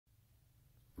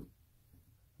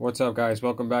What's up, guys?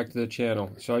 Welcome back to the channel.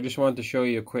 So I just wanted to show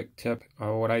you a quick tip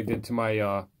on what I did to my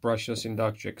brushless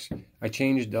inductrix. I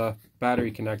changed the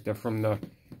battery connector from the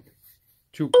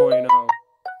 2.0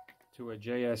 to a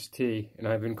JST, and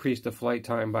I've increased the flight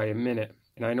time by a minute.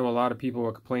 And I know a lot of people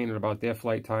were complaining about their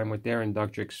flight time with their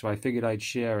inductrix, so I figured I'd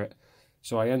share it.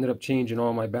 So I ended up changing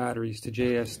all my batteries to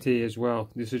JST as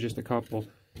well. This is just a couple,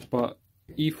 but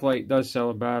eFlight does sell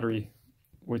a battery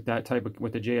with that type of,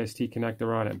 with the JST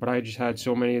connector on it, but I just had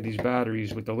so many of these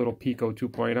batteries with the little Pico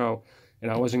 2.0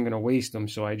 and I wasn't going to waste them,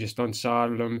 so I just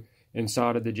unsoldered them and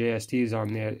soldered the JSTs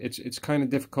on there. It's kind of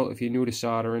difficult if you're new to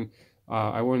soldering.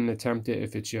 I wouldn't attempt it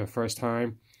if it's your first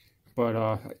time, but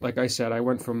like I said, I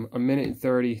went from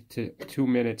 1:30 to 2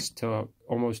 minutes to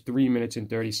almost 3 minutes and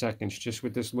 30 seconds just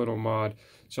with this little mod.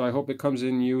 So I hope it comes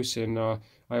in use, and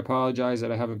I apologize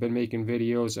that I haven't been making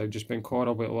videos. I've just been caught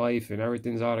up with life and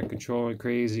everything's out of control and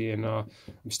crazy, and I'm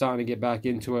starting to get back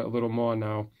into it a little more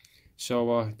now.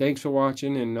 So thanks for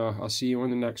watching, and I'll see you on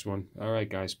the next one. Alright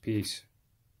guys, peace.